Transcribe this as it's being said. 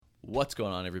What's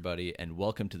going on, everybody, and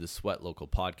welcome to the Sweat Local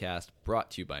podcast brought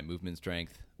to you by Movement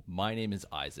Strength. My name is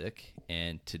Isaac,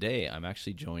 and today I'm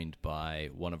actually joined by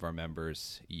one of our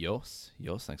members, Jos.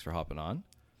 Jos, thanks for hopping on.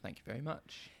 Thank you very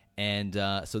much. And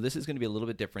so this is going to be a little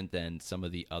bit different than some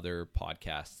of the other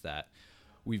podcasts that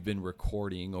we've been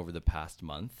recording over the past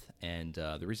month. And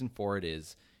the reason for it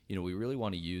is, we really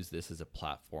want to use this as a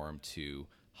platform to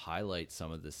highlight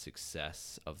some of the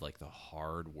success of like the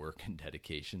hard work and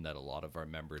dedication that a lot of our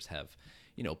members have,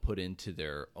 put into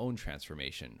their own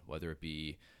transformation, whether it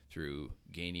be through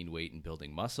gaining weight and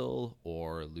building muscle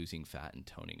or losing fat and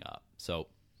toning up. So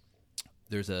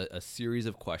there's a series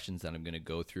of questions that I'm going to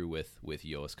go through with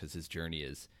Jos because his journey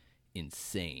is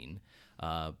insane.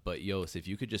 But Jos, if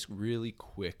you could just really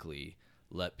quickly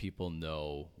let people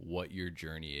know what your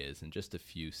journey is in just a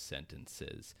few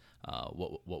sentences,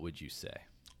 what would you say?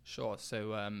 Sure.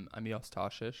 So I'm Jos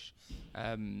Tarshish.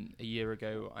 A year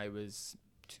ago, I was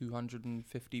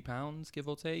 250 pounds, give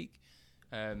or take.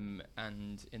 And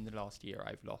in the last year,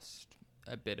 I've lost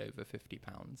a bit over 50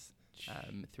 pounds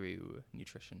through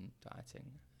nutrition,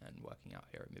 dieting, and working out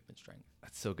here at Movement Strength.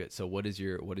 That's so good. So what is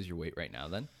your weight right now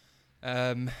then?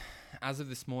 As of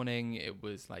this morning, it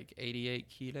was like 88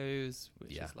 kilos,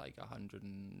 which is like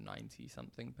 190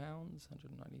 something pounds,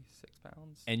 196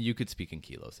 pounds. And you could speak in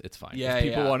kilos. It's fine. Yeah, if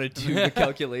people wanted to do the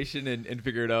calculation and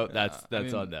figure it out,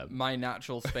 that's on them. My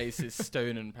natural space is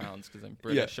stone and pounds because I'm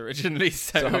British originally.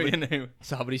 So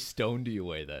how many stone do you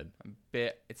weigh then?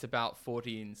 It's about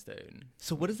 14 stone.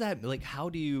 So what is that? Like, how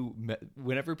do you,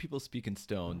 whenever people speak in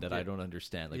stone that I don't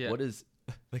understand, what is,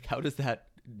 like, how does that,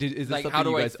 is this like, something how do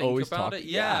you I guys think always about talk? it?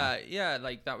 Yeah.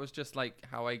 Like, that was just like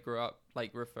how I grew up,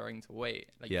 like referring to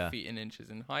weight, like feet in inches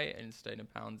in height and stone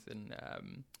and pounds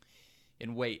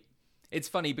in weight. It's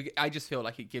funny because I just feel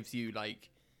like it gives you like,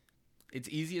 it's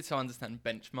easier to understand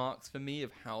benchmarks for me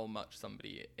of how much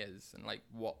somebody is and like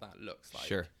what that looks like.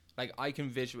 Sure. Like I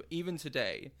can even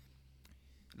today,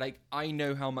 like I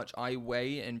know how much I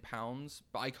weigh in pounds,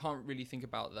 but I can't really think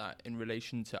about that in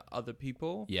relation to other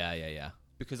people. Yeah.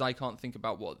 Because I can't think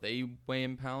about what they weigh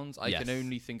in pounds. I can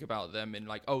only think about them in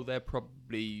like, oh, they're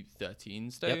probably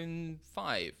 13 stone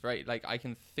 5, right? Like I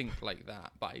can think like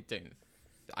that, but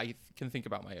I can think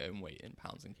about my own weight in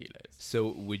pounds and kilos.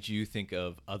 So would you think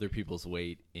of other people's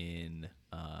weight in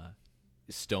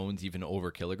stones even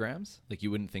over kilograms? Like you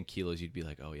wouldn't think kilos, you'd be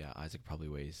like, oh yeah, Isaac probably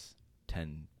weighs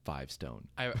 5 stone.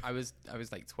 I was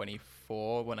like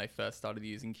 24 when I first started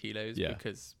using kilos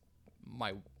because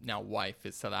my now wife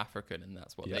is South African and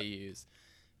that's what they use.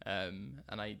 And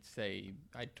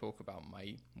I'd talk about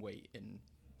my weight in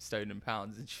stone and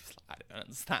pounds and she was like, I don't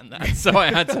understand that. So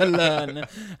I had to learn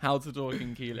how to talk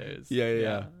in kilos.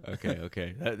 Yeah.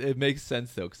 Okay. It makes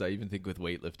sense though, because I even think with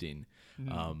weightlifting,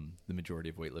 the majority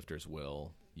of weightlifters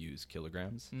will use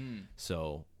kilograms.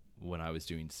 So when I was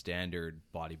doing standard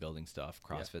bodybuilding stuff,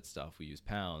 CrossFit stuff, we use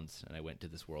pounds, and I went to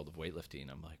this world of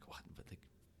weightlifting. I'm like, what? But like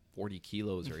 40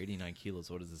 kilos or 89 kilos,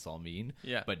 what does this all mean?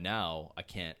 Yeah. But now I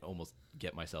can't almost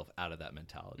get myself out of that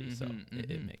mentality, so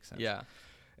it makes sense. Yeah.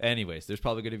 Anyways, there's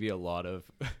probably going to be a lot of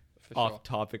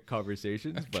off-topic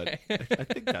conversations, but I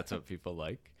think that's what people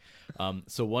like.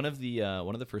 So one of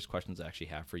the first questions I actually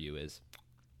have for you is,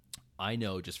 I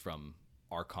know just from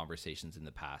our conversations in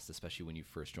the past, especially when you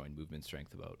first joined Movement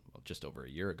Strength about just over a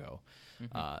year ago,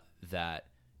 that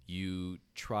you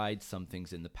tried some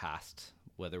things in the past,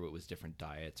 whether it was different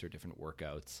diets or different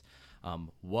workouts.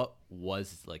 What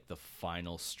was like the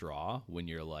final straw when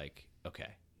you're like,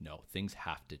 okay, no, things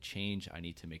have to change. I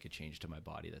need to make a change to my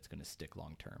body that's going to stick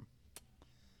long term.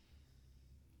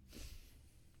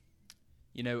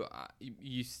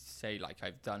 You say like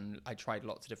I tried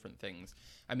lots of different things.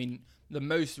 I mean, the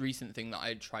most recent thing that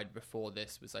I tried before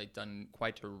this was I'd done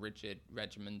quite a rigid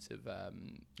regimen of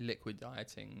liquid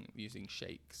dieting using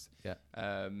shakes. Yeah.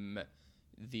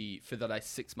 For the like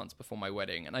 6 months before my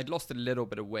wedding, and I'd lost a little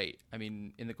bit of weight. I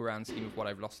mean, in the grand scheme of what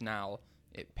I've lost now,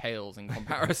 it pales in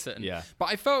comparison. Yeah. But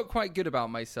I felt quite good about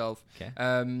myself. Okay.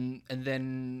 And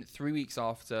then 3 weeks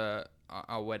after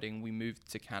our wedding, we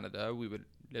moved to Canada. We were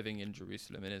living in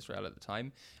Jerusalem in Israel at the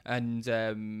time. And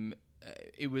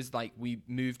it was like we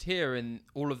moved here and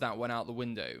all of that went out the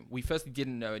window. We firstly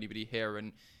didn't know anybody here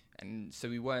and so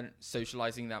we weren't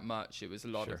socializing that much. It was a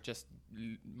lot of just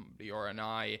Lior and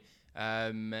I.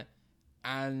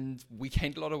 And we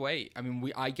gained a lot of weight. I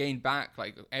mean, I gained back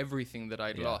like everything that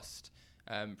I'd lost,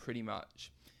 pretty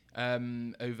much,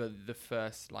 over the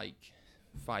first like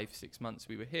 5-6 months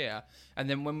we were here. And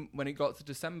then when it got to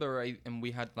December and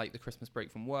we had like the Christmas break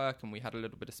from work and we had a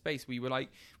little bit of space, we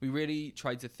really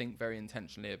tried to think very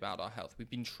intentionally about our health. We've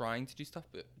been trying to do stuff,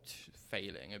 but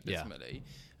failing abysmally.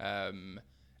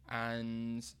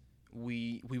 and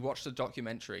we watched a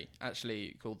documentary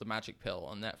actually called The Magic Pill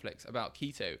on Netflix about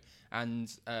keto, and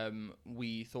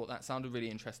we thought that sounded really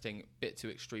interesting, bit too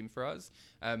extreme for us,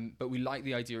 but we like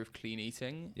the idea of clean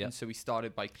eating. Yep. And so we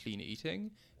started by clean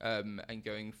eating, and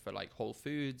going for like whole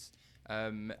foods,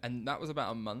 and that was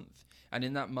about a month, and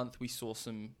in that month we saw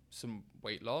some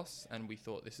weight loss, and we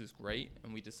thought this is great,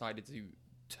 and we decided to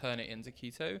turn it into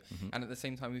keto. And at the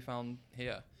same time we found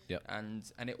here. Yep.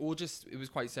 And it was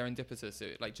quite serendipitous. So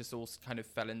it like just all kind of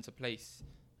fell into place.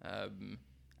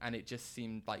 And it just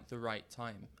seemed like the right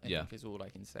time, I think is all I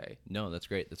can say. No, that's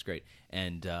great. That's great.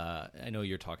 And I know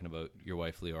you're talking about your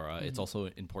wife, Leora. It's also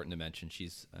important to mention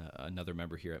she's another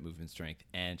member here at Movement Strength,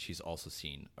 and she's also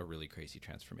seen a really crazy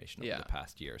transformation over the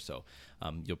past year. So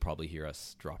you'll probably hear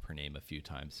us drop her name a few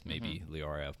times. Maybe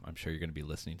Leora, I'm sure you're going to be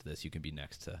listening to this. You can be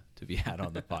next to be had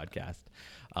on the podcast.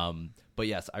 But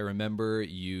yes, I remember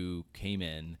you came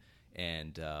in.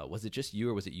 And was it just you,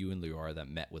 or was it you and Leora that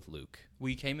met with Luke?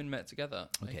 We came and met together,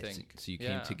 I think. So you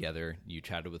came together, you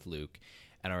chatted with Luke,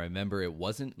 and I remember it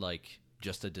wasn't like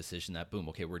just a decision that, boom,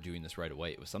 okay, we're doing this right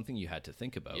away. It was something you had to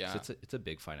think about. Yeah. So it's a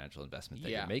big financial investment that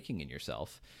you're making in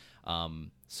yourself.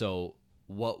 So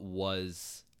what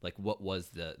was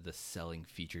the selling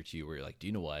feature to you where you're like, do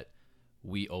you know what?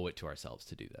 We owe it to ourselves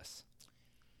to do this.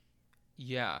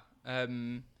 Yeah.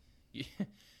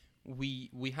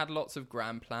 We had lots of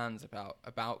grand plans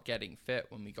about getting fit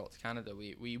when we got to Canada.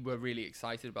 We were really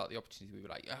excited about the opportunity. We were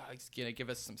like, it's going to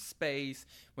give us some space.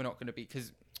 We're not going to be,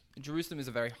 because Jerusalem is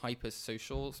a very hyper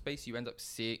social space. You end up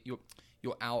seeing, you're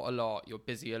out a lot, you're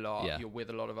busy a lot, you're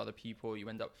with a lot of other people, you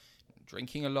end up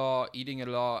drinking a lot, eating a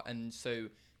lot. And so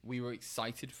we were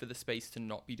excited for the space to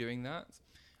not be doing that.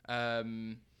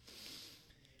 And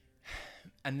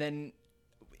then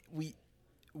we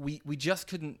just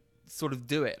couldn't sort of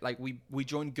do it. Like we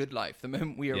joined Good Life the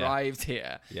moment we arrived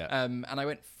here. And I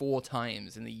went 4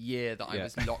 times in the year that I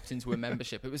was locked into a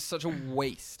membership. It was such a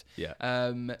waste.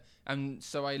 And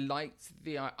so I liked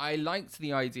the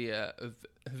idea of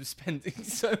spending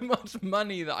so much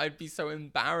money that I'd be so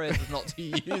embarrassed not to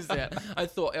use it. I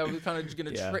thought I was kind of just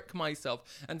going to trick myself.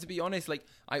 And to be honest, like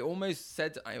I almost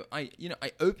said, I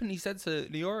openly said to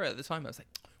Leora at the time, I was like,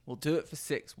 we'll do it for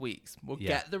 6 weeks. We'll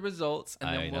get the results,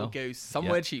 and then we'll go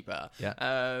somewhere cheaper.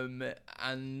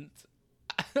 And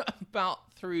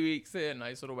about 3 weeks in,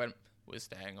 I sort of went, we're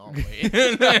staying, aren't we?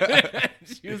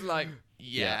 She was like,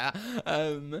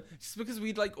 just because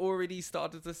we'd like already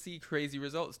started to see crazy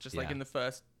results just like in the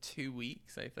first 2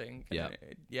 weeks, I think.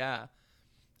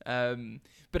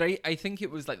 But I think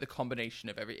it was like the combination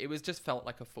of it was just felt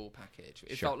like a full package.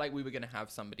 It felt like we were going to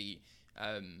have somebody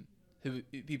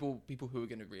people who were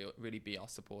going to really be our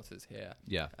supporters here.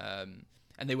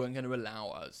 And they weren't going to allow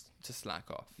us to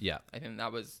slack off. I think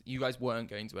that was, you guys weren't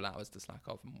going to allow us to slack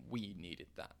off, and we needed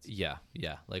that.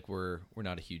 Like we're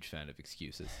not a huge fan of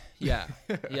excuses.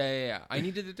 I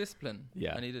needed the discipline.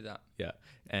 I needed that.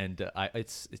 And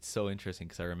it's so interesting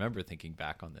because I remember thinking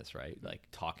back on this, right? Like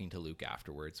talking to Luke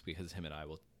afterwards, because him and I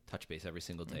will touch base every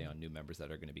single day on new members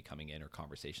that are going to be coming in, or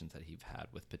conversations that he's had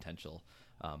with potential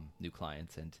new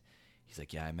clients. And he's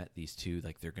like, I met these two,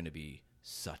 like they're going to be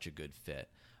such a good fit.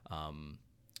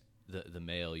 The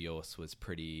male Yos was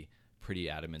pretty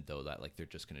adamant though that like they're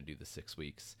just going to do the 6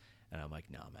 weeks. And I'm like,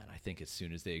 no, man, I think as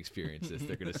soon as they experience this,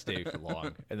 they're going to stay for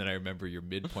long. And then I remember your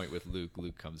midpoint with Luke.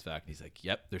 Luke comes back and he's like,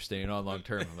 yep, they're staying on long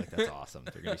term. I'm like, that's awesome.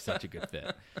 They're going to be such a good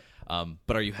fit.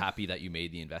 But are you happy that you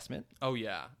made the investment? Oh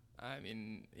yeah. I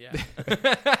mean,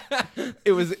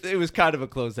 it was kind of a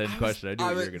closed-end question. I knew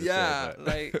what you were going to say. But.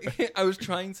 Like I was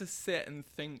trying to sit and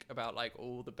think about like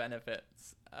all the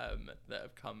benefits that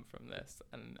have come from this,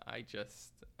 and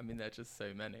there's just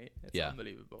so many. It's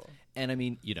unbelievable. And I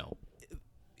mean,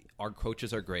 our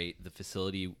coaches are great. The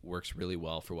facility works really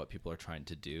well for what people are trying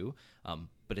to do.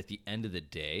 But at the end of the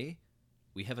day,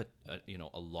 we have a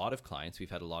lot of clients.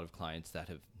 We've had a lot of clients that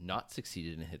have not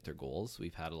succeeded and hit their goals.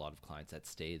 We've had a lot of clients that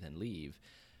stay then leave.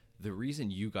 The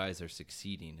reason you guys are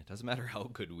succeeding, it doesn't matter how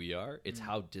good we are. It's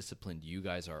how disciplined you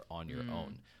guys are on your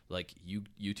own. Like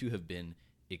you two have been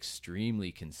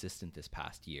extremely consistent this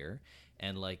past year,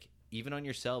 and like even on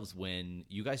yourselves when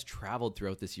you guys traveled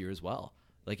throughout this year as well.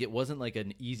 Like it wasn't like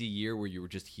an easy year where you were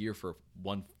just here for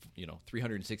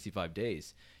 365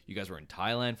 days. You guys were in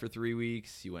Thailand for 3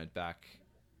 weeks. You went back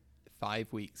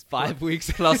 5 weeks. 5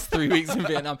 weeks plus 3 weeks in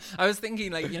Vietnam. I was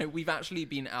thinking we've actually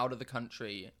been out of the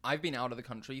country. I've been out of the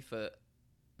country for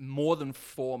more than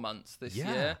 4 months this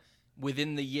year.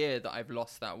 Within the year that I've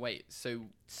lost that weight. So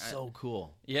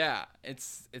cool. Yeah,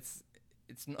 it's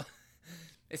not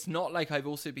It's not like I've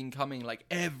also been coming like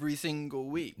every single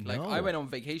week. Like No. I went on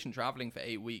vacation traveling for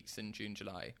 8 weeks in June,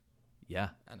 July, Yeah.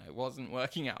 and I wasn't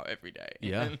working out every day.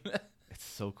 Yeah. It's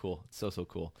so cool. It's so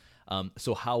cool.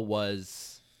 So how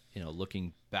was,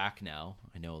 looking back now,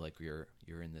 I know like you're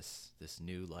in this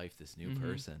new life, this new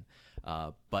person.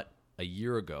 But a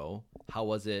year ago, how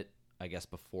was it, I guess,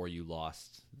 before you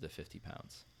lost the 50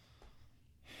 pounds?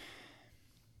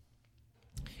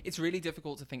 It's really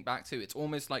difficult to think back to. It's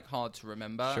almost like hard to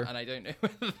remember, Sure. and I don't know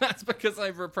whether that's because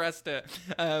I've repressed it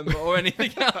or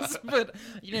anything else. But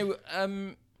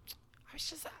I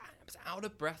was out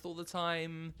of breath all the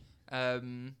time.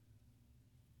 And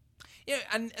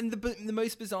the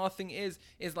most bizarre thing is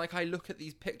like I look at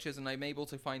these pictures and I'm able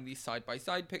to find these side by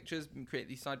side pictures and create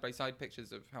these side by side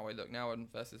pictures of how I look now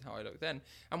and versus how I look then.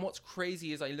 And what's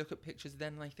crazy is I look at pictures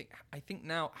then and I think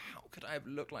now, how could I have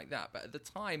looked like that? But at the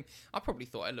time, I probably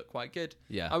thought I looked quite good.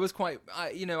 Yeah. I was quite,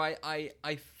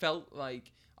 I felt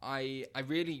like I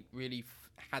really, really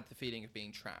had the feeling of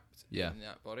being trapped Yeah. in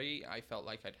that body. I felt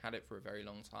like I'd had it for a very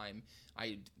long time.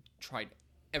 I'd tried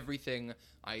everything.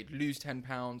 I'd lose 10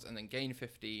 pounds and then gain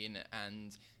 15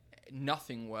 and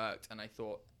nothing worked, and I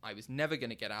thought I was never going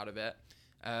to get out of it.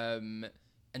 And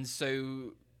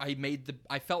so I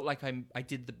felt like I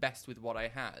did the best with what I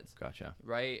had. Gotcha.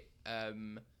 Right?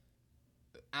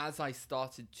 As I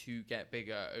started to get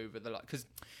bigger over the, because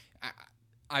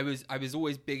I was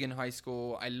always big in high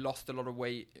school. I lost a lot of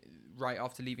weight right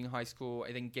after leaving high school.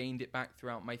 I then gained it back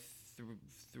throughout my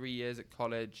 3 years at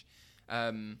college.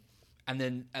 And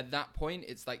then at that point,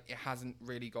 it's like it hasn't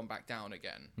really gone back down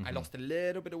again. I lost a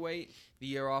little bit of weight the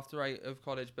year after of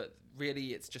college, but really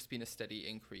it's just been a steady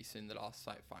increase in the last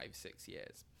like 5-6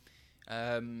 years.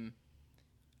 And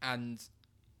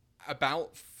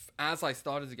as I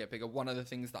started to get bigger, one of the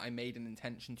things that I made an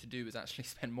intention to do was actually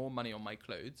spend more money on my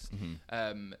clothes.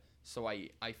 So I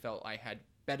felt I had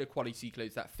better quality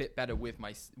clothes that fit better with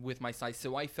my size.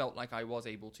 So I felt like I was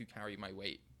able to carry my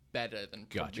weight better than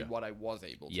probably what I was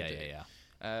able to do. Yeah.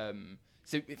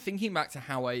 So thinking back to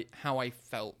how I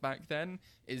felt back then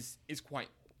is quite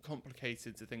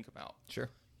complicated to think about. Sure.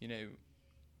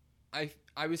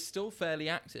 I was still fairly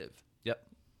active. Yep.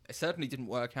 I certainly didn't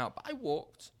work out, but I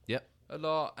walked Yep. a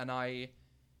lot, and I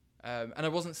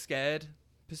wasn't scared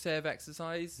per se of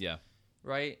exercise. Yeah.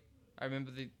 Right. I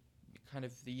remember the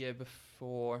year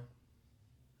before.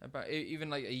 About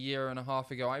even like a year and a half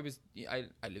ago, I lived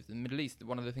in the Middle East.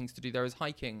 One of the things to do there is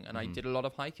hiking, and I did a lot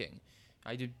of hiking.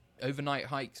 I did overnight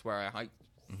hikes where I hiked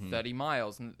 30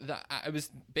 miles, and that I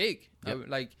was big. Yep.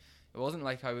 It wasn't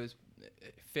like I was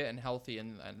fit and healthy,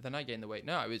 and then I gained the weight.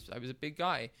 No, I was a big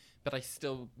guy, but I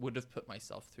still would have put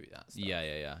myself through that stuff.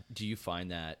 Yeah. Do you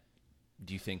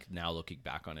think now, looking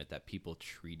back on it, that people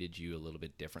treated you a little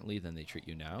bit differently than they treat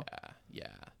you now? Yeah.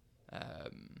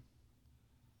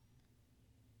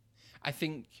 I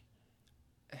think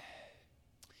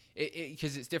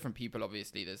because it's different people,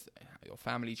 obviously. There's how your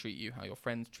family treat you, how your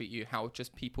friends treat you, how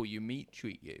just people you meet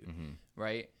treat you,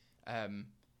 right?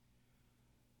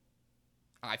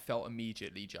 I felt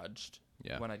immediately judged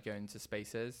when I'd go into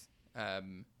spaces.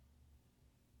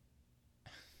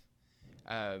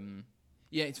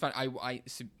 It's fun.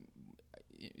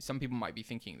 Some people might be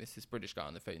thinking this British guy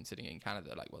on the phone sitting in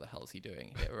Canada, like, what the hell is he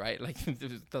doing here, right? Like,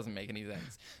 it doesn't make any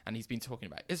sense. And he's been talking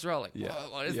about Israel, like,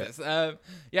 what is this? So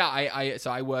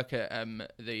I work at an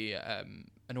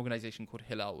organization called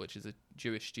Hillel, which is a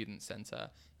Jewish student center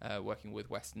working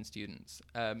with Western students.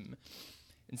 And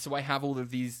so I have all of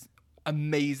these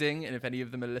amazing, and if any of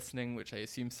them are listening, which I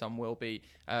assume some will be,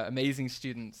 amazing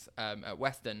students at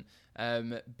Western.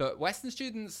 But Western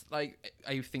students, like,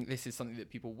 I think this is something that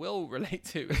people will relate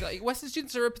to. Like, Western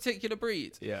students are a particular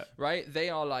breed, right? They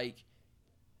are like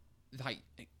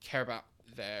care about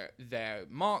their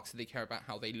marks, they care about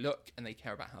how they look, and they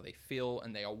care about how they feel,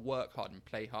 and they all work hard and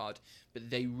play hard, but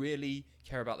they really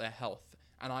care about their health.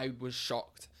 And I was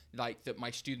shocked, like, that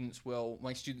my students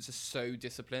are so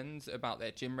disciplined about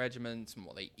their gym regimens and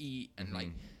what they eat, and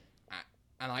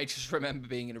and I just remember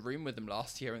being in a room with them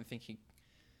last year and thinking,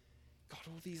 God,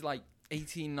 all these like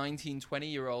 18, 19,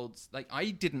 20-year-olds, like, I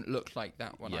didn't look like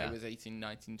that when I was 18,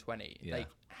 19, 20. Like,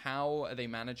 how are they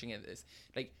managing it?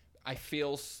 Like, I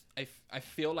feel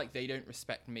like they don't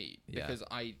respect me because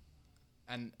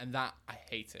and that I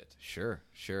hate it. Sure.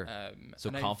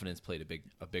 So confidence played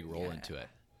a big role into it.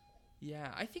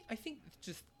 Yeah, I think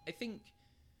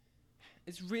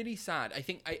it's really sad. I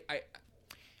think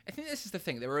this is the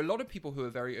thing. There are a lot of people who are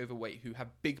very overweight who have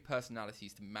big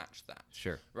personalities to match that.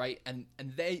 Sure. Right? And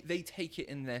they take it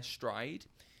in their stride.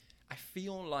 I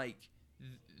feel like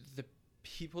the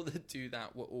people that do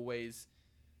that were always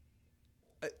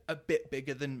a bit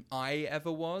bigger than I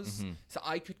ever was. Mhm. So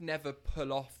I could never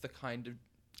pull off the kind of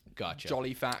Gotcha.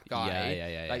 jolly fat guy.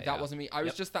 Yeah, Like that wasn't me. I was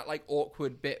Yep. just that like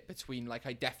awkward bit between like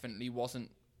I definitely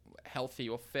wasn't healthy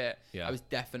or fit. Yeah. I was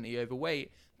definitely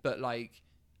overweight, but like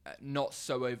not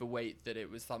so overweight that it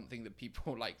was something that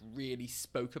people like really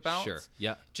spoke about. Sure.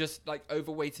 Yeah. Just like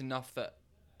overweight enough that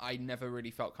I never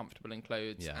really felt comfortable in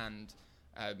clothes, Yeah. and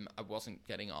I wasn't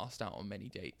getting asked out on many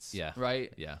dates. Yeah.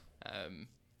 Right. Yeah.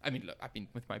 I mean, look, I've been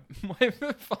with my wife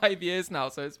for 5 years now,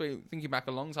 so it's thinking back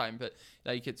a long time. But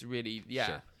like, it's really,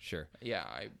 Sure. yeah.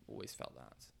 I always felt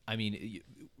that. I mean,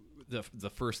 the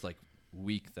first like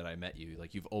week that I met you,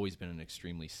 like you've always been an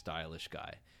extremely stylish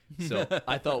guy. So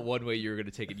I thought one way you were going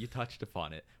to take it, you touched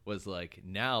upon it, was like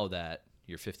now that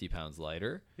you're 50 pounds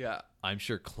lighter, Yeah. I'm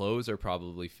sure clothes are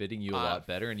probably fitting you a lot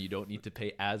better, and you don't need to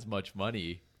pay as much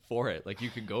money for it. Like you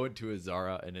can go into a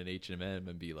Zara and an H&M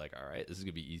and be like, all right, this is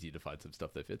gonna be easy to find some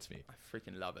stuff that fits me. I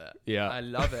freaking love it. Yeah. I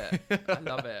love it. I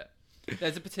love it.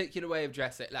 There's a particular way of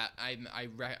dressing. Like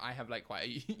I have like quite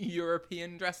a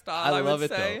European dress style. I love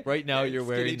would it say. though. Right now Yeah, you're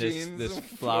wearing skinny this jeans this and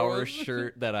flower flowers.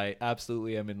 shirt that I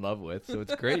absolutely am in love with. So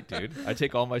it's great, dude. I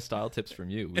take all my style tips from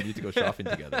you. We need to go shopping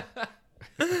together.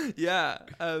 Yeah.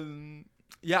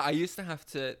 Yeah. I used to have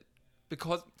to,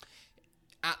 because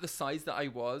at the size that I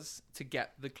was, to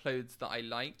get the clothes that I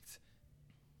liked,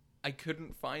 I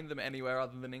couldn't find them anywhere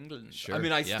other than England. Sure, I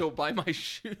mean, I yeah. still buy my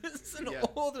shoes and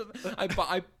order them.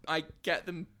 I get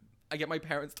them. I get my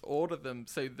parents to order them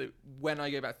so that when I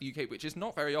go back to the UK, which is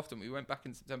not very often, we went back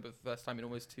in September for the first time in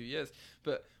almost 2 years.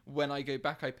 But when I go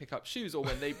back, I pick up shoes, or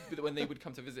when they would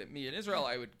come to visit me in Israel,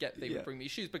 they would bring me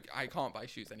shoes. But I can't buy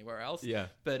shoes anywhere else. Yeah.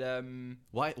 But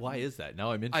Why is that?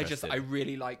 Now I'm interested. I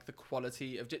really like the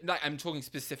quality of like I'm talking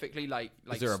specifically like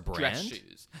Is there a dress brand?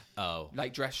 shoes. Oh.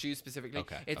 Like dress shoes specifically.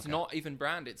 Okay, It's okay. not even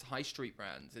brand, it's high street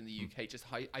brands in the UK. Just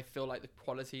I feel like the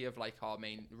quality of like our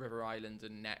main River Island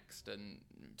and Next and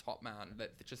Top Man,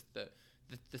 just the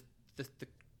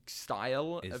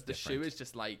style Is of the different. shoe is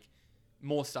just like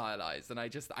more stylized, and I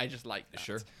just like that.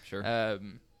 Sure.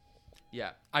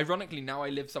 Yeah. Ironically, now I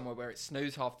live somewhere where it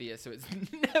snows half the year, so it's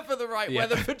never the right Yeah.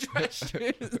 weather for dress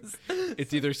shoes.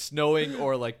 It's either snowing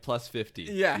or like plus 50.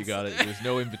 Yes. You got it. There's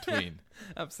no in between.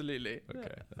 Absolutely. Okay.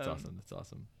 That's awesome. That's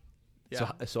awesome. Yeah.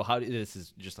 So how this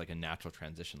is just like a natural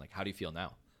transition. Like how do you feel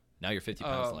now? Now you're 50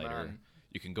 pounds Oh, lighter. man.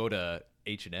 You can go to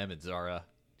H&M and Zara.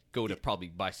 Go to probably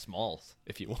buy smalls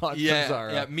if you want. from Yeah,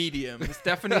 Zara. yeah, mediums.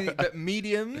 Definitely, but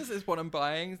mediums is what I'm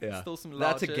buying. Yeah. Still some larges.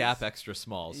 That's a Gap extra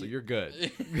small, so you're good.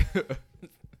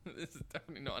 This is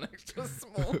definitely not an extra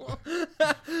small.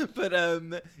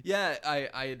 But yeah,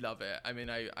 I love it. I mean,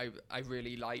 I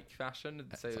really like fashion,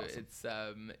 and so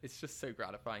awesome. it's just so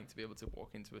gratifying to be able to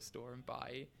walk into a store and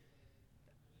buy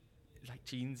like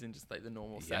jeans in just like the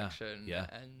normal Yeah, section, yeah.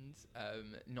 and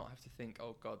not have to think,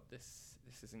 oh god, this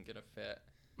isn't gonna fit.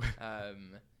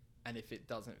 And if it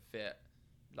doesn't fit,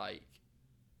 like,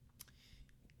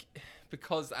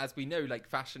 because as we know, like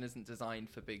fashion isn't designed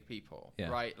for big people, Yeah.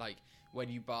 right? Like when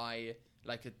you buy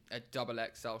like a double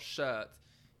XL shirt,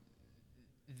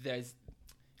 there's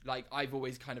like, I've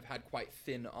always kind of had quite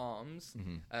thin arms,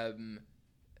 and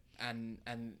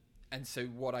so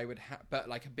what I would have, but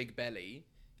like a big belly,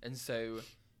 and so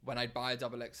when I'd buy a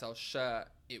double XL shirt,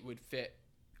 it would fit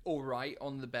all right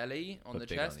on the belly, on But the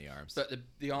big chest, on the arms. but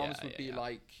the arms Yeah, would yeah, be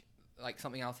yeah. like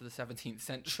something out of the 17th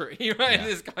century, right? Yeah.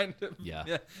 This kind of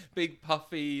Yeah. big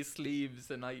puffy sleeves,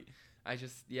 and I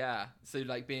just so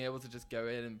like being able to just go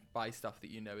in and buy stuff that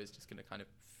you know is just going to kind of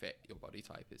fit your body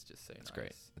type is just so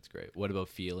nice. That's great. What about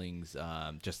feelings?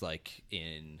 Just like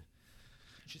in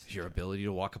Just your ability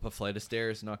to walk up a flight of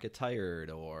stairs and not get tired,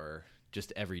 or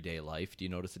just everyday life. Do you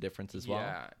notice a difference as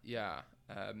well? Yeah.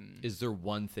 Is there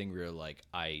one thing where you're like,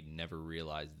 I never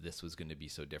realized this was going to be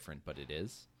so different, but it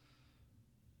is?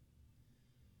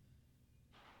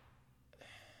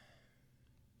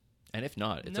 And if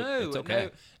not, it's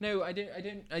okay. No, I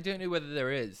don't know whether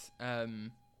there is.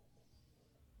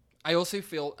 I also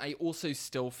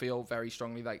still feel very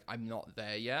strongly like I'm not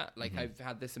there yet. Like I've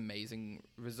had this amazing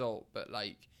result, but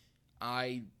like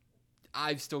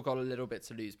I've still got a little bit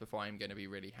to lose before I'm going to be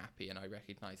really happy, and I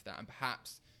recognize that. And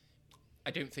perhaps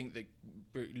I don't think that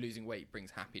losing weight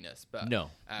brings happiness, but No.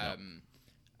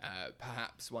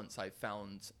 perhaps once I've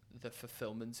found the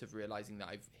fulfillment of realizing that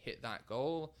I've hit that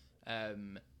goal,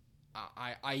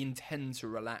 I intend to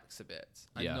relax a bit.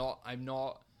 I'm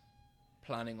not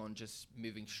planning on just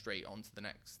moving straight on to the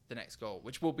next goal,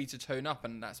 which will be to tone up,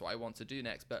 and that's what I want to do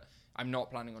next. But I'm not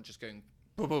planning on just going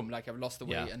boom, boom, like I've lost the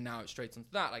weight and now it's straight onto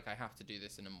that. Like I have to do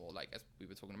this in a more, like as we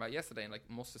were talking about yesterday, in like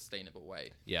more sustainable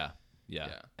way. Yeah.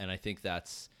 And I think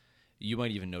that's, you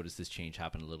might even notice this change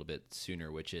happen a little bit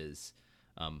sooner, which is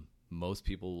most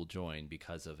people will join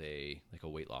because of a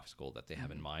weight loss goal that they have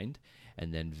in mind,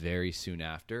 and then very soon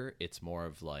after, it's more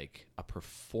of like a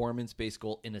performance-based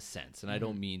goal in a sense. And I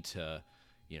don't mean to,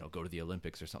 go to the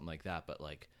Olympics or something like that, but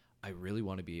like I really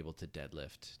want to be able to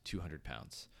deadlift 200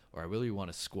 pounds, or I really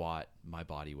want to squat my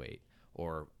body weight,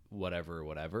 or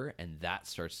whatever, and that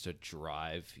starts to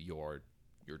drive your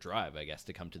drive, I guess,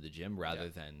 to come to the gym rather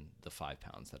than the 5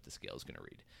 pounds that the scale is going to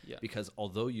read. Yeah. Because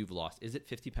although you've lost, is it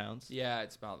 50 pounds? Yeah,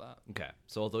 it's about that. Okay.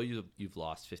 So although you've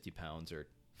lost 50 pounds or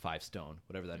 5 stone,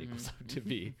 whatever that equals out to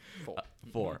be. 4.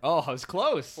 4. Oh, I was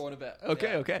close. 4 and a bit.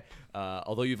 Okay.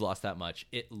 Although you've lost that much,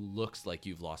 it looks like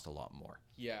you've lost a lot more.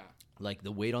 Yeah. Like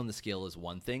the weight on the scale is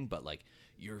one thing, but like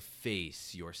your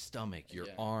face, your stomach, your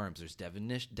arms, there's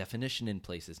definition in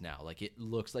places now. Like it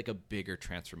looks like a bigger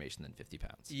transformation than 50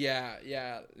 pounds.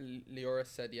 Yeah. Leora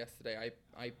said yesterday,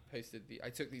 I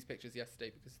took these pictures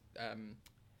yesterday because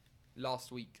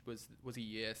last week was a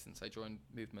year since I joined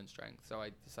Movement Strength. So I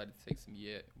decided to take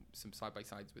some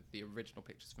side-by-sides with the original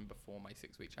pictures from before my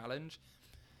 6-week challenge.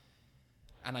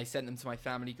 And I sent them to my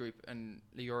family group, and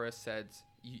Leora said,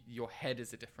 your head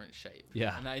is a different shape.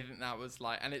 Yeah. And I think that was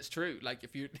like, and it's true. Like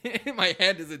if you, my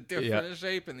head is a different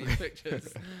shape in these pictures,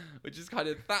 which is kind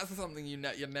of, that's something you're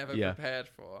never prepared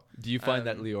for. Do you find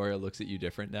that Leora looks at you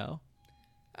different now?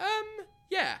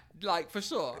 Yeah, like for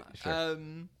sure. Sure.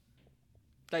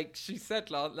 Like she said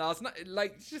last night,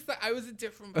 like just that I was a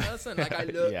different person. Like I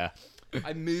looked,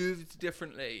 I moved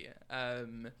differently.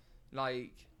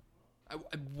 Like I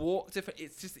walk different.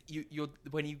 It's just you're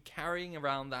when you're carrying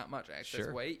around that much excess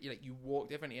weight, you walk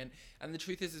differently. And the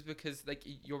truth is because like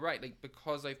you're right. Like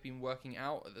because I've been working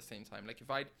out at the same time. Like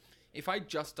if I'd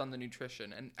just done the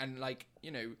nutrition and like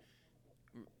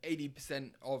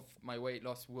 80% of my weight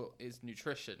loss is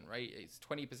nutrition, right? It's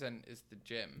 20% is the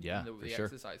gym, the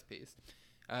exercise piece.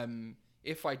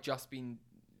 If I'd just been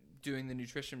doing the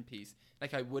nutrition piece,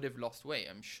 like I would have lost weight,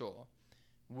 I'm sure.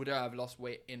 Would I have lost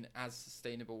weight in as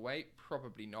sustainable way?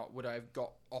 Probably not. Would I have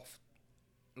got off,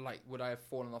 would I have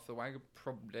fallen off the wagon?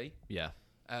 Probably. Yeah.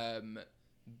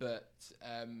 But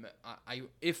I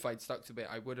if I'd stuck to it,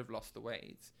 I would have lost the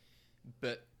weight.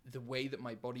 But the way that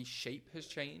my body shape has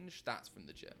changed, that's from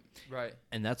the gym. Right.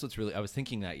 And that's what's really, I was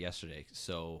thinking that yesterday.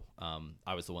 So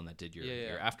I was the one that did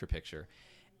your after picture.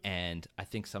 And I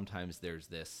think sometimes there's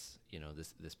this,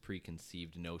 this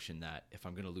preconceived notion that if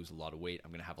I'm going to lose a lot of weight, I'm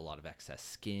going to have a lot of excess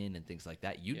skin and things like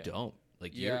that. You don't.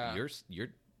 Like you're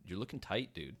looking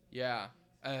tight, dude. Yeah.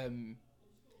 I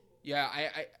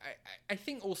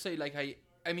think also like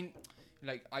I mean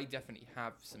like I definitely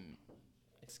have some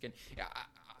skin. Yeah.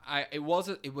 It was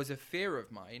a fear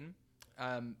of mine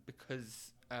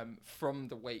because from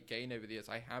the weight gain over the years,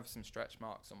 I have some stretch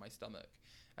marks on my stomach.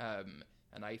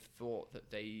 And I thought that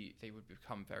they would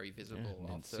become very visible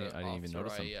after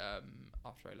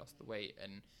I lost the weight,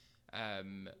 and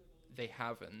they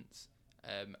haven't.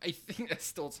 I think there's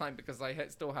still time because I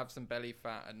still have some belly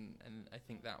fat, and I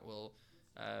think that will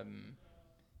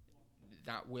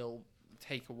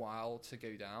take a while to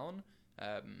go down.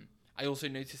 I also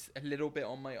noticed a little bit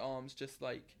on my arms, just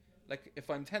like if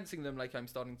I'm tensing them, like I'm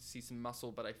starting to see some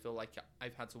muscle, but I feel like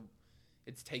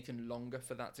it's taken longer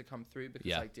for that to come through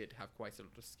because I did have quite a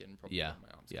lot of skin problems on my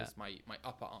arms because my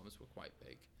upper arms were quite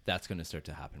big. That's going to start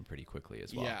to happen pretty quickly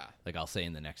as well. Yeah. Like I'll say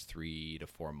in the next 3 to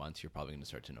 4 months, you're probably going to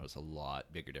start to notice a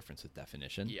lot bigger difference with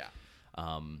definition. Yeah.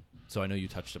 So I know you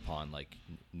touched upon like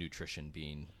nutrition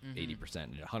being 80%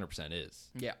 and 100%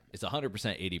 is. Yeah. It's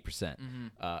 100%,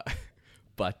 80%.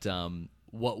 But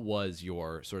what was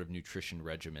your sort of nutrition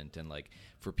regimen? And like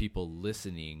for people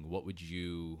listening, what do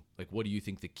you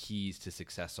think the keys to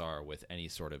success are with any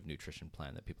sort of nutrition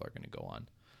plan that people are going to go on?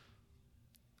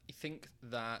 I think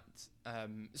that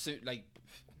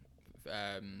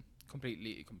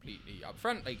completely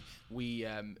upfront, like we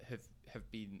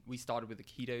we started with a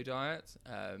keto diet,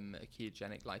 a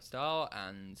ketogenic lifestyle,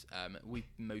 and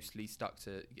we've mostly stuck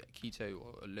to keto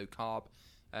or low carb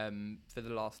for the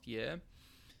last year.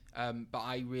 But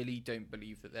I really don't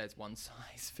believe that there's one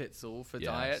size fits all for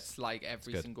diets. Like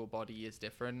every single body is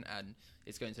different and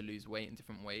it's going to lose weight in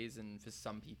different ways. And for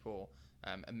some people,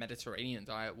 a Mediterranean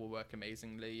diet will work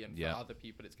amazingly. And for other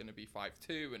people, it's going to be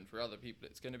 5-2. And for other people,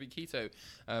 it's going to be keto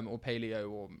or paleo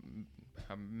or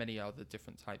many other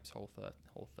different types, whole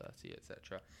 30,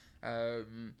 etc.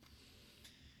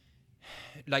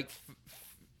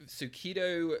 So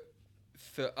keto...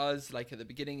 For us, like at the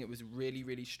beginning, it was really,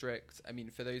 really strict. I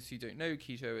mean, for those who don't know,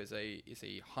 keto is a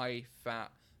high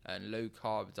fat and low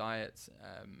carb diet.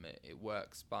 It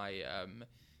works by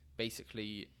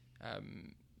basically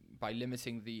by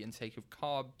limiting the intake of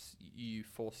carbs, you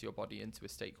force your body into a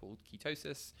state called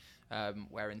ketosis,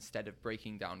 where instead of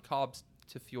breaking down carbs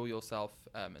to fuel yourself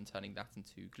and turning that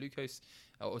into glucose,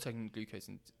 or turning glucose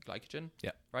into glycogen,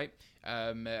 right?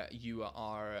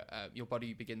 Your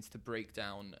body begins to break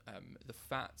down the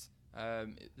fats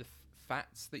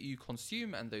that you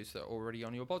consume and those that are already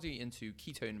on your body into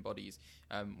ketone bodies,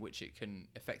 which it can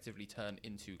effectively turn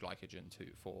into glycogen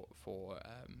for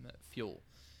fuel.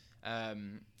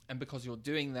 And because you're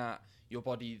doing that, your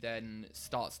body then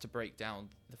starts to break down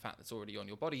the fat that's already on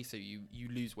your body, so you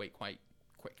lose weight quite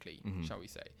quickly, shall we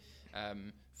say.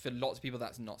 For lots of people,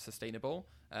 that's not sustainable,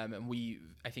 and we,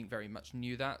 I think, very much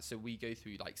knew that. So we go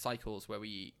through like cycles where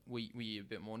we eat a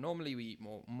bit more normally, we eat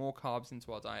more carbs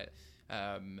into our diet,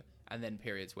 and then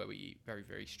periods where we eat very,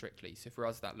 very strictly. So for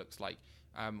us, that looks like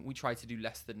we try to do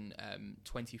less than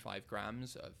 25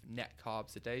 grams of net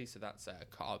carbs a day. So that's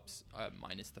carbs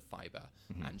minus the fiber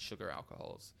and sugar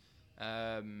alcohols.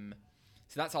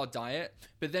 So that's our diet.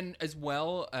 But then as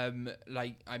well,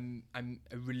 like I'm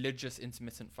a religious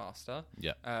intermittent faster.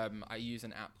 Yeah. I use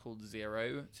an app called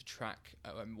Zero to track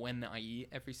when I eat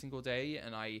every single day,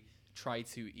 and I try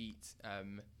to eat.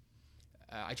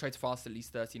 I try to fast at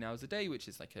least 13 hours a day, which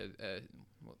is like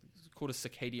what's called a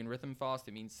circadian rhythm fast.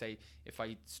 It means, say, if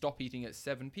I stop eating at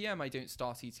 7 p.m., I don't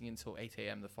start eating until 8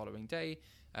 a.m. the following day.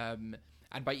 And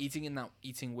by eating in that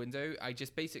eating window,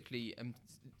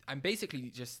 I'm basically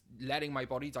just letting my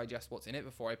body digest what's in it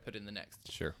before I put in the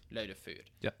next load of food.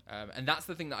 Yep. And that's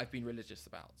the thing that I've been religious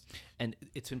about. And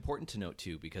it's important to note,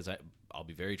 too, because I'll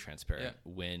be very transparent.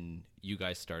 Yeah. When you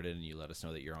guys started and you let us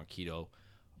know that you're on keto,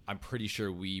 I'm pretty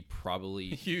sure we probably...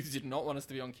 You did not want us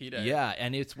to be on keto. Yeah,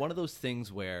 and it's one of those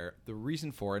things where the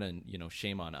reason for it, and,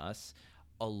 shame on us,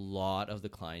 a lot of the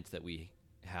clients that we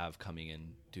have coming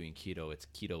in doing keto, it's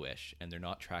keto-ish, and they're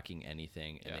not tracking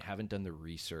anything, and they haven't done the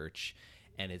research,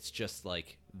 and it's just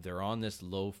like they're on this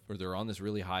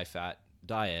really high-fat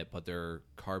diet, but their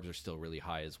carbs are still really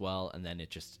high as well, and then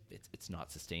it's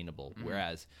not sustainable.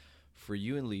 Whereas for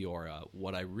you and Leora,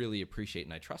 what I really appreciate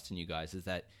and I trust in you guys is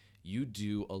that you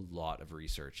do a lot of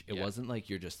research. It wasn't like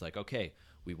you're just like, okay,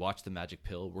 we watched the magic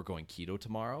pill, we're going keto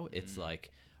tomorrow. It's like,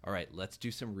 all right, let's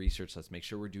do some research. Let's make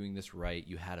sure we're doing this right.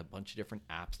 You had a bunch of different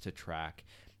apps to track.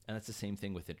 And that's the same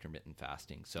thing with intermittent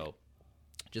fasting. So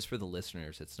just for the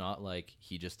listeners, it's not like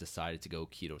he just decided to go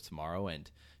keto tomorrow and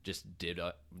just did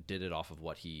it off of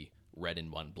what he read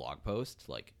in one blog post.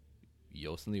 Like,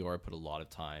 Yost and Leora put a lot of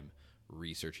time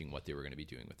researching what they were going to be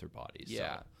doing with their bodies.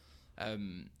 Yeah. So.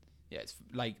 Yeah, it's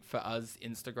like for us,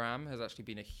 Instagram has actually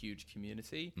been a huge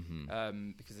community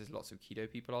because there's lots of keto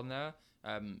people on there.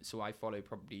 So I follow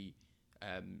probably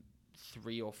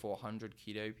 300 or 400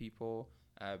 keto people.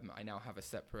 I now have a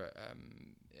separate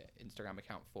Instagram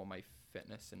account for my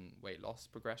fitness and weight loss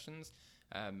progressions.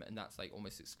 And that's like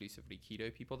almost exclusively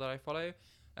keto people that I follow.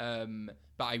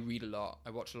 But I read a lot. I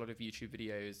watch a lot of YouTube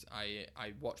videos.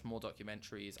 I watch more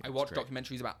documentaries. I watch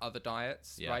documentaries about other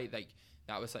diets, right? Like,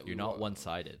 that was like, you're not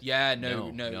one-sided. Yeah,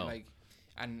 no. Like,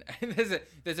 and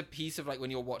there's a piece of like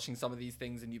when you're watching some of these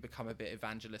things and you become a bit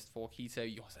evangelist for keto,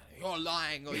 you're saying you're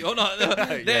lying or you're not.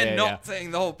 They're not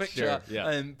saying the whole picture. Sure,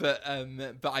 yeah. But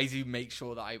I do make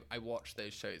sure that I watch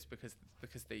those shows because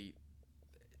they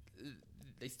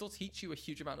still teach you a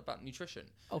huge amount about nutrition.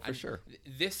 Oh, for sure.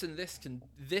 These and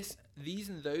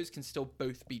those can still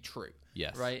both be true.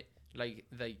 Yes. Right. Like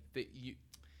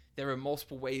there are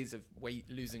multiple ways of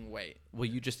losing weight. Well,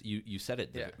 you said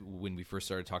it when we first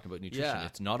started talking about nutrition. Yeah.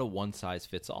 It's not a one size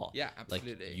fits all. Yeah,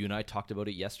 absolutely. Like, you and I talked about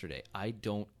it yesterday. I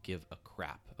don't give a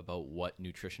crap about what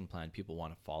nutrition plan people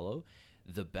want to follow.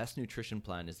 The best nutrition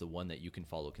plan is the one that you can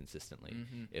follow consistently.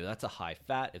 If that's a high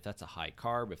fat, if that's a high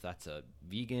carb, if that's a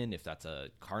vegan, if that's a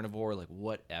carnivore, like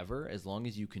whatever, as long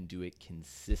as you can do it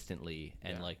consistently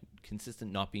and like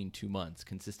consistent not being 2 months,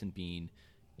 consistent being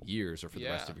years or for the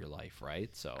rest of your life, right?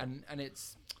 So and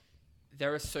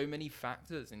there are so many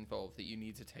factors involved that you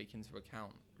need to take into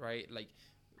account, right? Like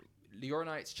Leora and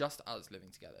I, it's just us living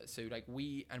together. So like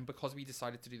because we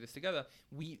decided to do this together,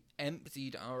 we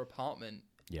emptied our apartment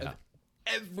of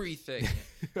everything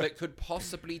that could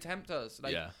possibly tempt us.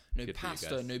 Like no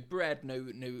pasta, no bread,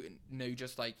 no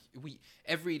just like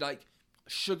every like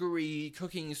sugary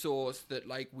cooking sauce that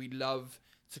like we love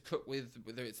to cook with,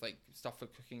 whether it's like stuff for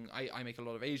cooking. I make a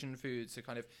lot of Asian food, so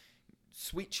kind of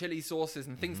sweet chili sauces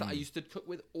and things that I used to cook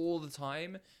with all the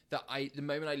time, that the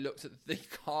moment I looked at the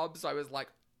carbs, I was like,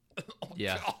 oh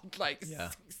God, like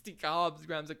 60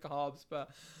 grams of carbs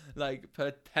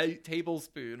per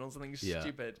tablespoon or something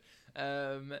stupid.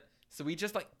 So we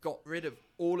just like got rid of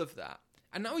all of that.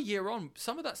 And now a year on,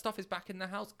 some of that stuff is back in the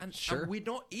house, and we're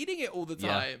not eating it all the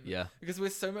Yeah, time. yeah. Because we're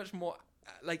so much more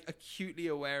like acutely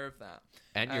aware of that.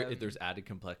 And there's added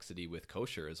complexity with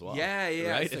kosher as well.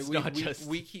 Yeah. Right? So It's we, not we, just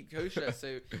we keep kosher.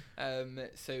 So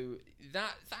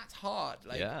that's hard.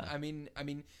 Like, Yeah. I mean,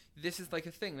 this is like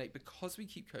a thing. Like, because we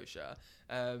keep kosher,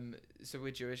 so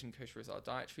we're Jewish and kosher is our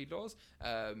dietary laws.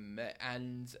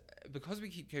 And because we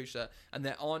keep kosher, and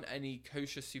there aren't any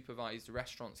kosher supervised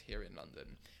restaurants here in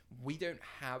London, we don't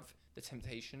have the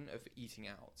temptation of eating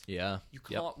out. Yeah. You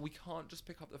can't. We can't just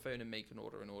pick up the phone and make an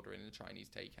order in a Chinese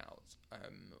takeout,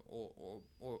 or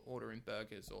ordering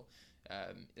burgers, or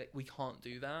like, we can't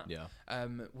do that. Yeah.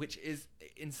 Which is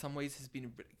in some ways has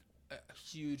been a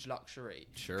huge luxury.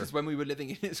 Sure. Because when we were living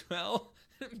in Israel,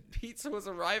 pizza was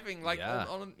arriving like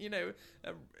on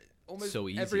almost So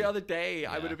easy. every other day.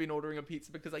 I Yeah. would have been ordering a pizza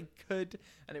because I could,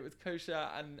 and it was kosher,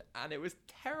 and it was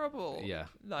terrible. Yeah.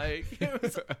 Like, it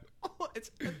was.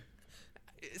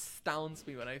 It astounds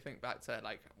me when I think back to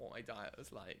like what my diet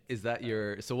was like. Is that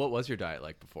so what was your diet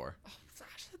like before? Oh, it's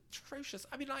actually atrocious.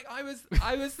 I mean, like I was.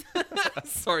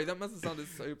 Sorry, that must have sounded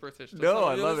so British. to No, some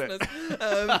I of your love it.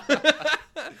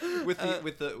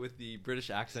 listeners. with the British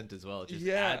accent as well. It just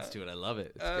Yeah. adds to it. I love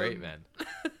it. It's great, man.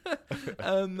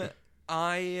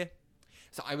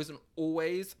 So I was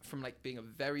always, from like being a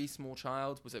very small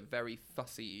child, was a very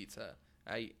fussy eater.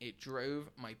 It drove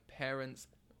my parents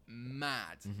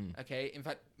mad. Okay, in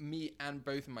fact, me and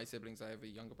both of my siblings, I have a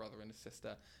younger brother and a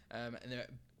sister, and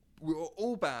we were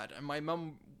all bad. And my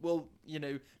mum will,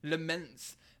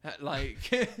 laments like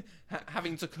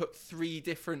having to cook 3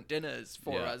 different dinners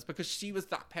for us, because she was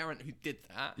that parent who did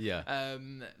that. Yeah.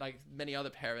 Like many other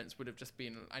parents would have just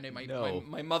been. I know No.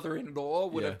 my mother-in-law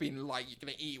would have been like, "You're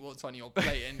gonna eat what's on your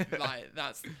plate," and like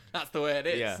that's the way it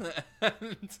is. Yeah.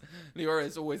 And Leora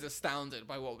is always astounded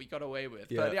by what we got away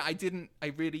with. Yeah. But yeah, I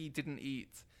really didn't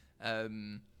eat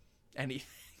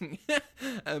anything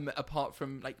apart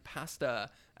from like pasta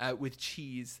with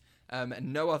cheese.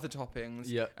 And no other toppings.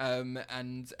 Yeah.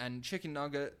 And chicken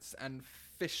nuggets and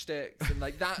fish sticks and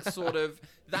like that sort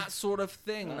of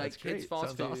thing, Oh, like that's kids' great.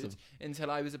 fast Sounds food, awesome. until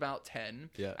I was about 10.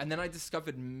 Yeah. And then I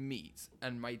discovered meat,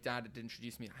 and my dad had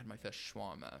introduced me. I had my first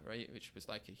shawarma, right, which was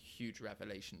like a huge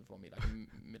revelation for me, like a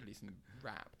Middle Eastern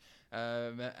wrap.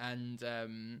 And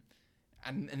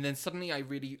then suddenly I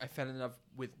fell in love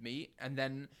with meat, and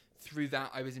then through that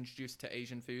I was introduced to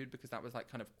Asian food, because that was like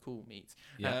kind of cool meat.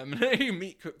 Yeah.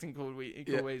 Meat cooked in cool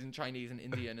ways, in Chinese and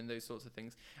Indian and those sorts of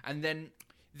things. And then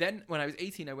when I was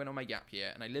 18, I went on my gap year,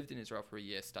 and I lived in Israel for a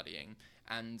year studying,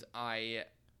 and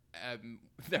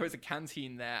there was a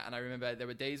canteen there, and I remember there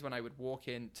were days when I would walk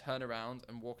in, turn around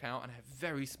and walk out, and I had a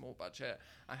very small budget.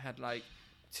 I had like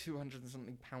 200 and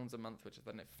something pounds a month, which is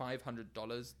then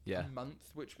 $500 Yeah. a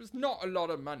month, which was not a lot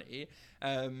of money.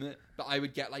 But I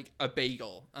would get like a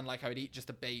bagel, and like I would eat just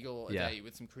a bagel a Yeah. day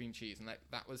with some cream cheese, and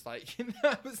that was like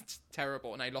that was just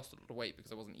terrible. And I lost a lot of weight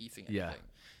because I wasn't eating anything.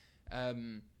 Yeah.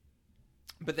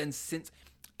 But then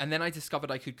then I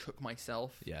discovered I could cook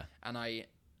myself. Yeah. And I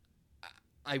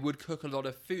would cook a lot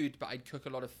of food, but I'd cook a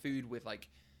lot of food with like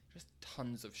just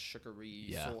tons of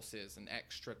sugary sauces and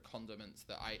extra condiments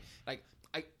that I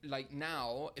like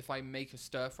now. If I make a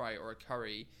stir fry or a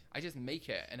curry, I just make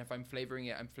it, and if I'm flavoring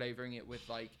it with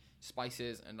like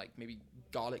spices and like maybe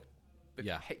garlic,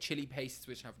 chili pastes,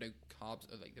 which have no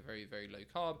carbs, or like they're very, very low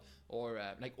carb, or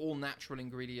like all natural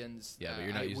ingredients. Yeah, but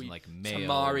you're not using like mayo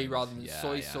tamari and- rather than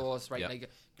soy yeah. sauce, right? Yep. Like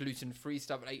gluten-free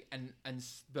stuff. Like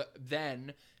but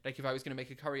then like if I was going to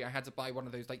make a curry, I had to buy one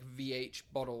of those like VH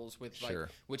bottles with like Sure.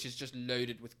 which is just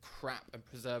loaded with crap and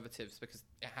preservatives, because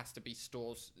it has to be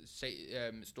store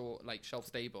like shelf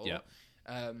stable. Yeah.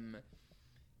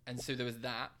 And so there was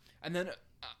that, and then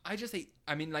I just ate.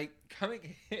 I mean, like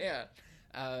coming here,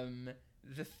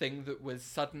 the thing that was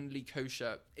suddenly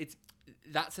kosher.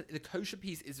 The kosher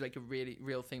piece is like a really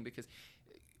real thing, because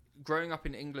growing up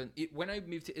in England, when I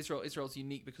moved to Israel, Israel's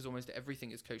unique because almost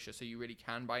everything is kosher, so you really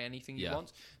can buy anything you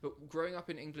want. But growing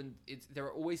up in England, there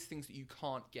are always things that you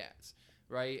can't get,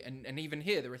 right? And even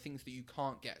here, there are things that you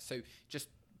can't get. So just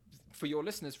for your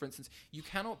listeners, for instance, you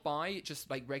cannot buy just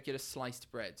like regular sliced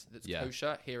bread that's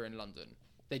kosher here in London.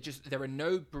 There are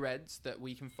no breads that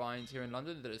we can find here in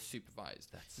London that are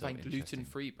supervised. That's so find interesting.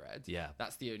 gluten-free bread. Yeah.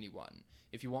 That's the only one.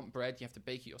 If you want bread, you have to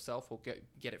bake it yourself or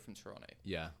get it from Toronto.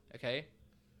 Yeah. Okay?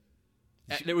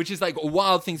 Which is like a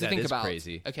wild thing to think about. That is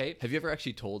crazy. Okay? Have you ever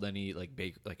actually told any like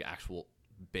actual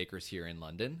bakers here in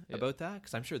London about that?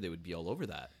 Because I'm sure they would be all over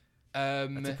that.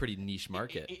 That's a pretty niche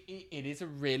market. It is a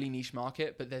really niche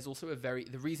market, but there's also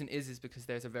the reason is because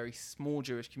there's a very small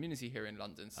Jewish community here in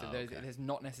London, so there's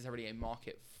not necessarily a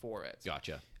market for it.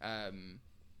 Gotcha.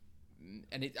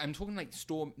 I'm talking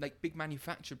like big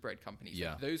manufactured bread companies.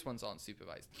 Yeah. Like those ones aren't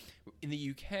supervised. In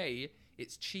the UK,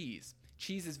 it's cheese.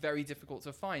 Cheese is very difficult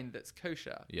to find that's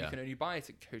kosher. Yeah. You can only buy it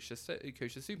at kosher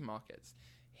supermarkets.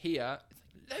 Here, it's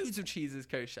like loads of cheese is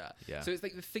kosher. Yeah. So it's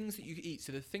like the things that you eat.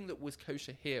 So the thing that was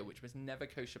kosher here, which was never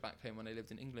kosher back home when I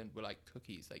lived in England, were like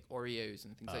cookies, like Oreos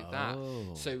and things like that.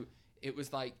 So it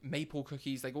was like maple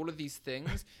cookies, like all of these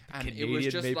things, and it was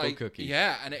Canadian just maple like cookies.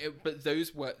 yeah, but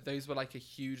those were like a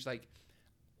huge like.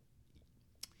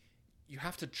 You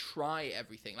have to try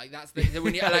everything. Like that's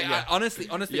when you like, Yeah. honestly,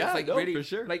 Yeah, it's like no, really for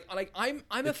sure. like I'm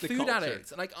a It's the food culture.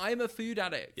 addict. Like I'm a food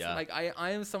addict. Yeah. Like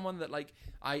I am someone that like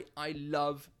I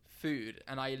love food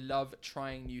and I love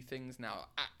trying new things now,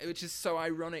 which is so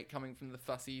ironic coming from the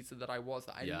fussy eater that I was.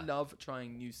 That I Yeah. love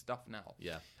trying new stuff now.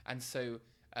 Yeah. And so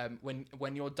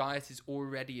when your diet is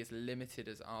already as limited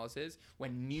as ours is,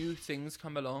 when new things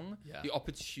come along, Yeah. the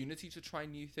opportunity to try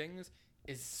new things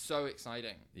is so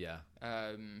exciting. Yeah.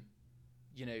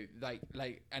 You know,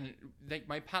 and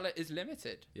my palate is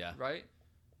limited. Yeah. Right.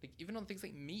 Like even on things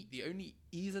like meat, the only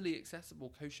easily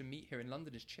accessible kosher meat here in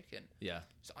London is chicken. Yeah.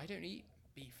 So I don't eat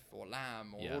beef or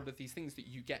lamb or Yeah. all of these things that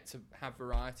you get to have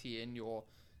variety in your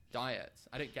diet.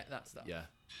 I don't get that stuff. Yeah.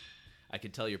 I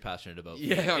can tell you're passionate about food.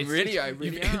 Yeah, I really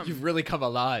you've, am. You've really come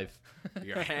alive.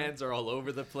 Your hands are all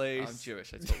over the place. I'm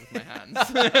Jewish. I talk with my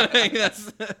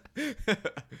hands.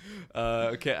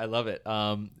 Okay, I love it.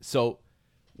 So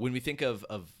when we think of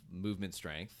movement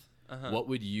strength, Uh-huh. what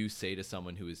would you say to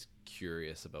someone who is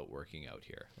curious about working out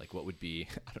here? Like what would be,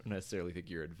 I don't necessarily think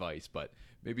your advice, but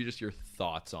maybe just your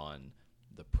thoughts on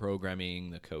the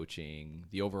programming, the coaching,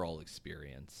 the overall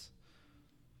experience.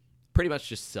 Pretty much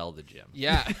just sell the gym.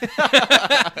 Yeah.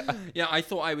 Yeah, I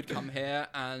thought I would come here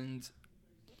and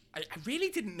I really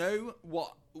didn't know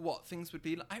what things would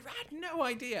be like. I had no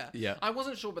idea. Yeah. I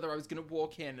wasn't sure whether I was going to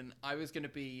walk in and I was going to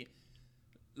be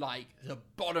like the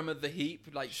bottom of the heap,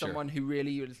 like Sure. someone who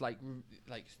really was like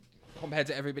compared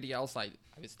to everybody else, like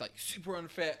I was like super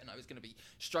unfit and I was going to be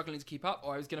struggling to keep up,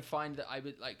 or I was going to find that I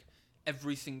would like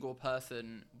every single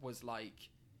person was like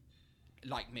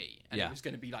me, and Yeah. it was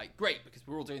going to be like great because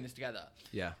we're all doing this together.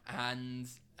 Yeah. And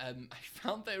I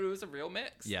found that it was a real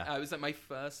mix. Yeah. It was at my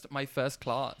first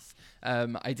class.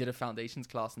 I did a foundations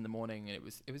class in the morning, and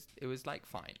it was like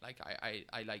fine. Like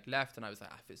I like left, and I was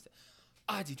like,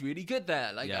 I did really good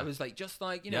there. Like Yeah. I was like, just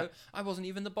like, you know, I wasn't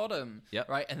even the bottom. Yep.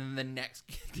 Right. And then the next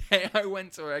day I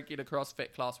went to a regular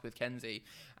CrossFit class with Kenzie,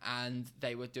 and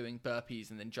they were doing burpees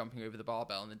and then jumping over the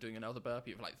barbell and then doing another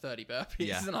burpee of like 30 burpees.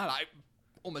 Yeah. And I like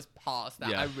almost passed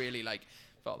that. Yeah. I really like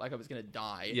felt like I was going to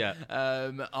die. Yeah.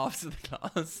 After the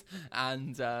class.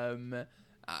 And,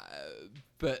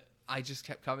 but I just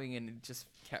kept coming in and just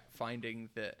kept finding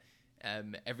that,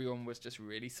 everyone was just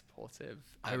really supportive.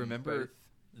 I remember both-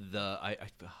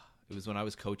 it was when I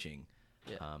was coaching,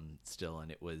 Yeah. still,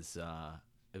 and it was a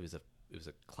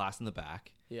class in the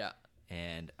back, Yeah.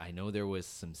 and I know there was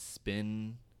some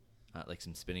spinning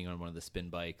on one of the spin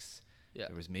bikes. Yeah.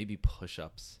 There was maybe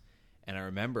push-ups, and I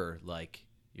remember like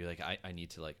you're like I need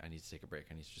to take a break.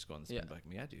 I need to just go on the spin Yeah. bike.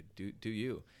 Yeah, dude, do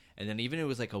you? And then even it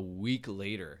was like a week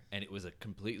later, and it was a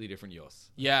completely different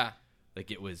Yos. Yeah.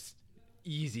 Like it was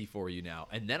easy for you now.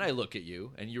 And then I look at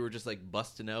you, and you were just like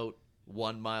busting out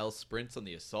 1 mile sprints on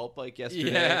the assault bike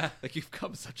yesterday. Yeah. Like you've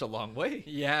come such a long way.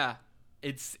 Yeah.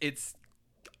 It's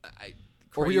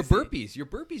Or your crazy.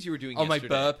 burpees you were doing Oh, my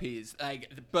yesterday. burpees!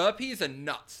 Like the burpees are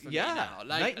nuts for me Yeah, now.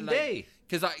 Like, night and day.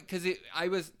 Because I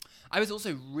was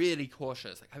also really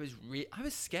cautious. Like I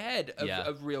was scared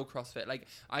of real CrossFit. Like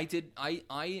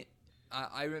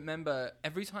I remember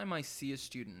every time I see a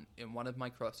student in one of my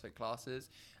CrossFit classes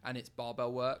and it's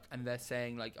barbell work and they're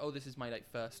saying like, oh, this is my like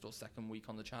first or second week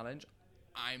on the challenge,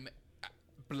 I'm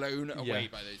blown away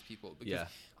by those people because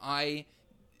I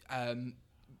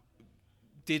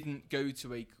didn't go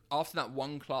to after that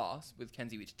one class with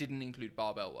Kenzie, which didn't include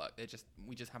barbell work.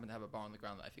 We just happened to have a bar on the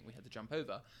ground that I think we had to jump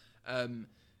over.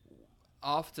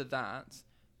 After that,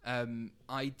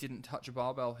 I didn't touch a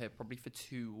barbell here probably for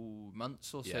 2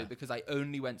 months or so because I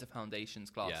only went to foundations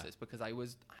classes because I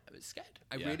was scared.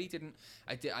 I really didn't.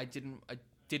 I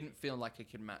didn't feel like I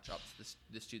could match up to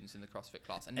the students in the CrossFit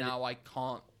class, and now I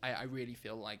can't. I really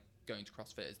feel like going to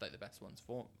CrossFit is like the best ones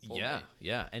for me.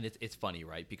 Yeah, and it's funny,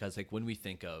 right? Because like when we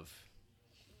think of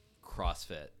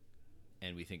CrossFit,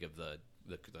 and we think of the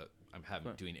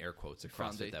doing air quotes, the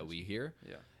CrossFit that we hear.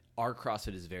 Yeah. Our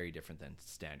CrossFit is very different than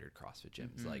standard CrossFit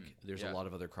gyms. Like there's a lot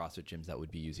of other CrossFit gyms that would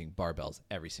be using barbells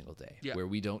every single day, where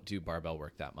we don't do barbell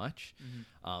work that much.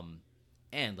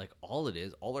 And like all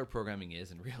our programming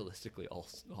is, and realistically all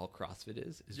CrossFit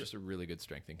is just a really good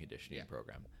strength and conditioning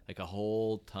program. Like a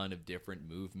whole ton of different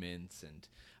movements and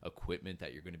equipment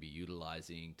that you're going to be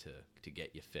utilizing to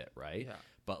get you fit, right? Yeah.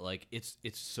 But like it's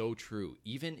so true.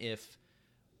 Even if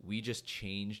we just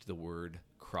changed the word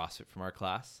CrossFit from our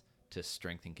class to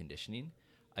strength and conditioning,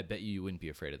 I bet you wouldn't be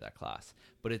afraid of that class.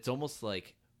 But it's almost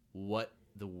like what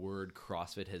the word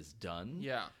CrossFit has done.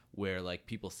 Yeah. Where like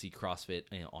people see CrossFit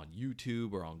on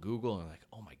YouTube or on Google and they're like,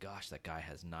 oh my gosh, that guy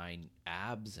has 9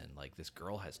 abs and like this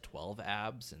girl has 12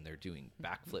 abs and they're doing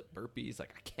backflip burpees.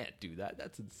 Like, I can't do that.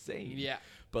 That's insane. Yeah.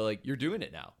 But like you're doing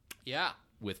it now Yeah.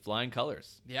 with flying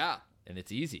colors. Yeah. And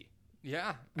it's easy.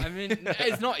 Yeah. I mean,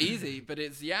 it's not easy, but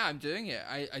I'm doing it.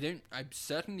 I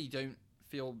certainly don't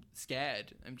feel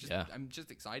scared. I'm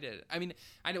just excited. I mean,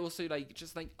 and also like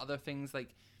just like other things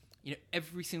like, you know,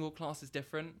 every single class is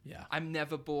different. Yeah. I'm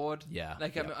never bored. Yeah.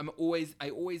 Like I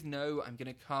always know I'm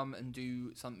going to come and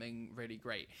do something really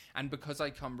great. And because I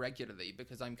come regularly,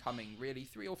 because I'm coming really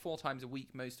 3 or 4 times a week,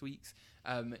 most weeks,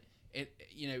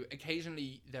 you know,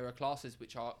 occasionally there are classes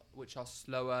which are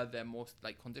slower. They're more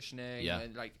like conditioning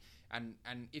and like, and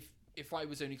if I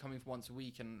was only coming for once a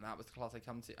week and that was the class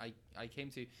I came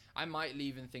to, I might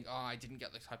leave and think, oh, I didn't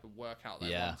get the type of workout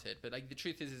that I wanted. But like the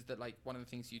truth is that like one of the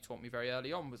things you taught me very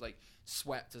early on was like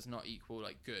sweat does not equal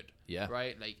like good. Yeah.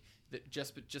 Right. Like that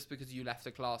just because you left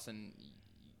a class and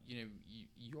you know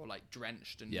you're like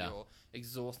drenched and you're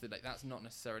exhausted, like that's not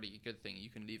necessarily a good thing. You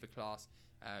can leave a class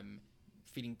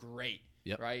feeling great.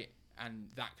 Yep. Right. And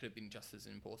that could have been just as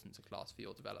important to class for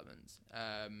your development.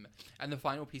 And the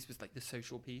final piece was like the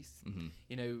social piece. Mm-hmm.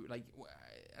 You know, like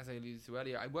as I alluded to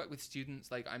earlier, I work with students.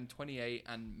 Like I'm 28,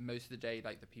 and most of the day,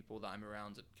 like the people that I'm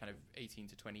around are kind of 18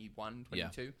 to 21,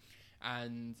 22,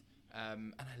 and I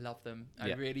love them.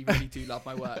 I really, really do love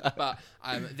my work. But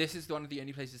this is one of the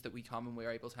only places that we come and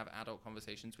we're able to have adult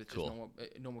conversations with just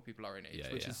normal people our own age,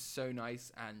 which is so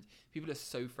nice. And people are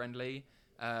so friendly.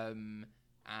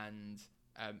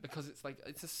 Because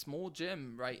it's a small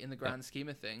gym, right, in the grand scheme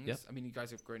of things. Yep. I mean, you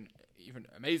guys have grown even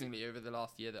amazingly over the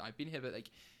last year that I've been here, but like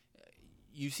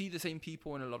you see the same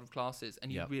people in a lot of classes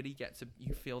and you really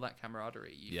you feel that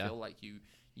camaraderie. You feel like you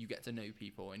get to know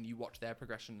people and you watch their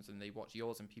progressions and they watch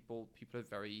yours, and people are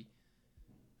very,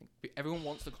 everyone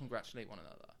wants to congratulate one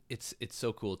another. It's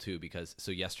so cool too, because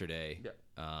so yesterday,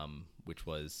 which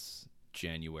was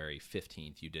January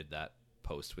 15th, you did that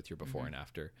post with your before and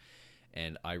after.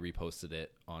 And I reposted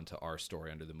it onto our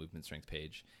story under the Movement Strength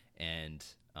page. And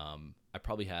I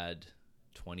probably had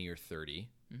 20 or 30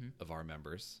 of our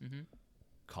members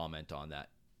comment on that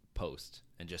post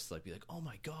and just like be like, oh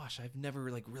my gosh, I've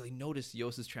never like really noticed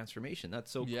Yos's transformation.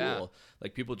 That's so cool.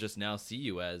 Like people just now see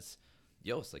you as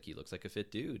Yos, like he looks like a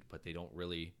fit dude, but they don't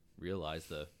really realize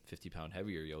the 50-pound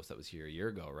heavier Yos that was here a year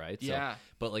ago, right? So,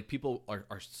 but like people are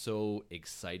so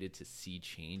excited to see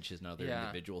change in other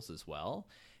individuals as well.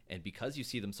 And because you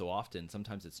see them so often,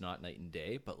 sometimes it's not night and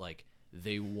day, but like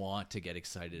they want to get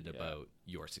excited about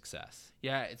your success.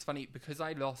 Yeah, it's funny because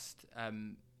I lost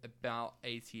about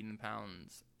 18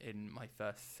 pounds in my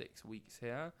first 6 weeks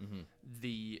here.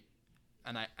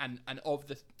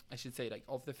 I should say like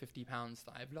of the 50 pounds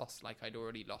that I've lost, like I'd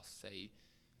already lost say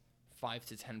 5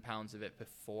 to 10 pounds of it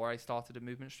before I started a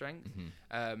movement strength.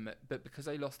 But because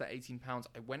I lost that 18 pounds,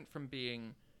 I went from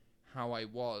being how I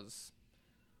was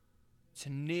to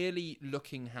nearly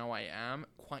looking how I am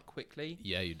quite quickly.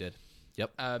 Yeah, you did.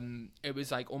 Yep. It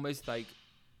was like almost like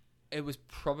it was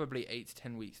probably 8 to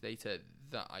 10 weeks later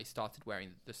that I started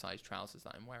wearing the size trousers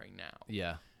that I'm wearing now.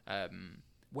 Yeah.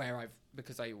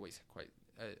 Because I always had quite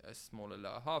a smaller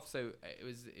lower half, so it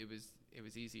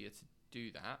was easier to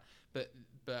do that. But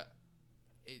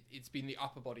it's been the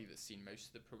upper body that's seen most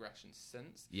of the progression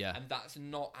since. Yeah. And that's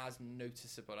not as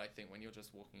noticeable, I think, when you're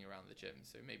just walking around the gym.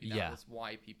 So maybe that was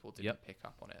why people didn't pick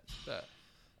up on it.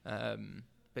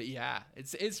 But yeah,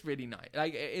 it's really nice.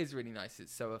 Like it is really nice.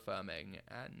 It's so affirming,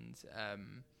 and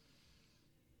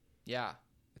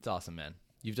it's awesome, man.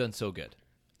 You've done so good.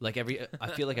 Like I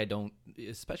feel like I don't,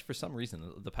 especially for some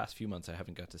reason, the past few months I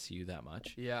haven't got to see you that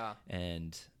much. Yeah.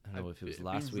 And I don't know if it was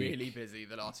last week. I've been really busy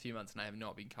the last few months, and I have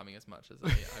not been coming as much as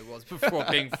I was before.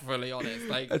 Being fully honest,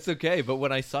 like that's okay. But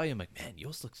when I saw you, I'm like, man,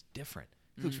 Yost looks different.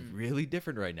 He looks really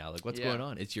different right now. Like what's going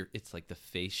on? It's like the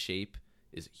face shape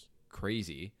is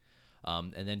crazy.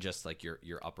 And then just like your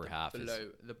upper half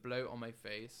the bloat on my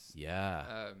face.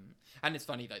 Yeah. And it's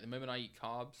funny, like the moment I eat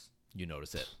carbs, you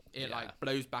notice it. It like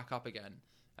blows back up again.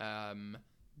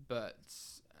 The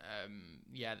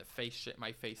face shape,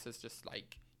 my face has just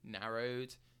like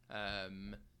narrowed.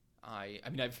 I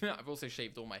mean, I've also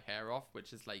shaved all my hair off,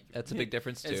 which is like That's a big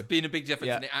difference too. It's been a big difference.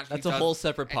 Yeah, And it actually that's a whole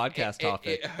separate podcast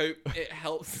topic. It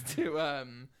helps to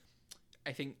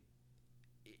I think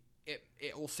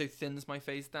it also thins my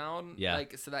face down. Yeah.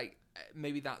 Like, so like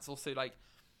maybe that's also like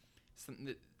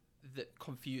something that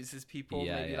confuses people.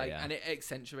 Yeah, maybe yeah, like yeah. And it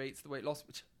accentuates the weight loss,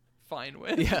 which fine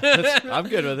with. Yeah, I'm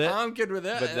good with it. I'm good with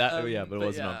it. But that, but it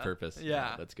wasn't on purpose.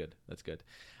 Yeah. That's good. That's good.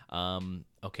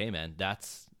 Okay, man.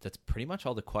 That's pretty much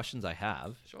all the questions I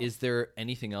have. Sure. Is there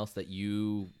anything else that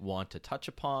you want to touch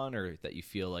upon, or that you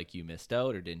feel like you missed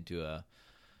out, or didn't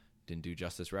do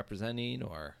justice representing,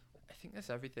 or? I think that's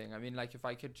everything. I mean, like, if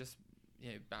I could just,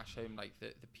 bash home, like,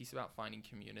 the piece about finding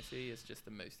community is just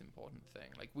the most important thing.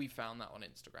 Like, we found that on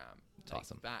Instagram. It's like,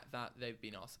 awesome. That they've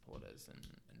been our supporters, and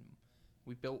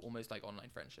we built almost like online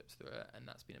friendships through it, and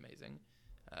that's been amazing.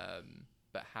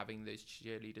 But having those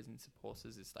cheerleaders and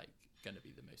supporters is like going to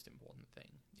be the most important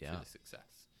thing for the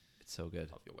success. It's so good.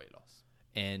 Of your weight loss.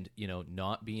 And,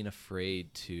 not being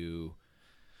afraid to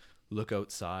look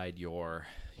outside your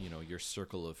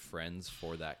circle of friends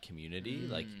for that community.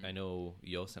 Like, I know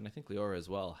Yos and I think Leora as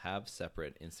well have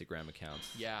separate Instagram accounts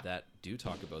that do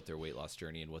talk about their weight loss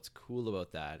journey. And what's cool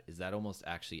about that is that almost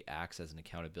actually acts as an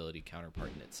accountability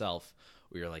counterpart in itself,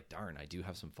 where you're like, darn, I do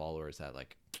have some followers that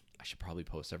like, I should probably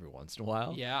post every once in a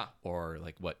while. Yeah. Or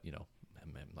like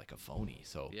I'm like a phony.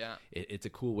 So yeah, it's a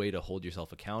cool way to hold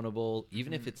yourself accountable,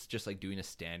 even if it's just like doing a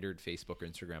standard Facebook or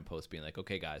Instagram post, being like,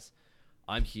 okay, guys,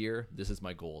 I'm here. This is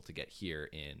my goal to get here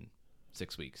in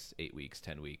 6 weeks, 8 weeks,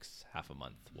 10 weeks, half a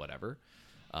month, whatever,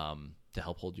 to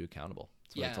help hold you accountable.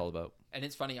 That's what it's all about. And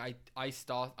it's funny, I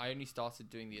only started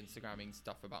doing the Instagramming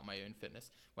stuff about my own fitness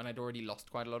when I'd already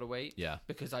lost quite a lot of weight. Yeah.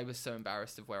 Because I was so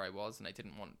embarrassed of where I was, and I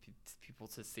didn't want people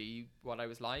to see what I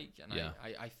was like. And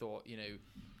I thought,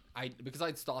 because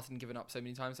I'd started and given up so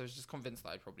many times, I was just convinced that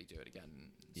I'd probably do it again.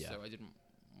 Yeah. So I didn't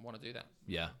want to do that.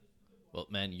 Yeah. Well,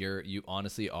 man, you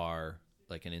honestly are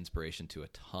like an inspiration to a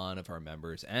ton of our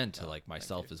members, and to like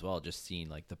myself as well, just seeing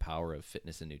like the power of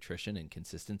fitness and nutrition and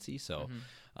consistency. So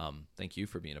thank you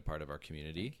for being a part of our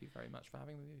community. Thank you very much for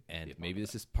having me. And maybe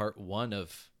this is part one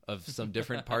of some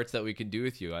different parts that we can do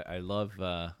with you. I loved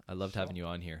having you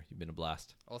on here. You've been a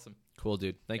blast. Awesome. Cool,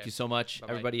 dude. Thank you so much.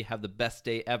 Bye-bye. Everybody have the best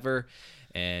day ever,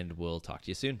 and we'll talk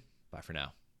to you soon. Bye for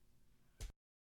now.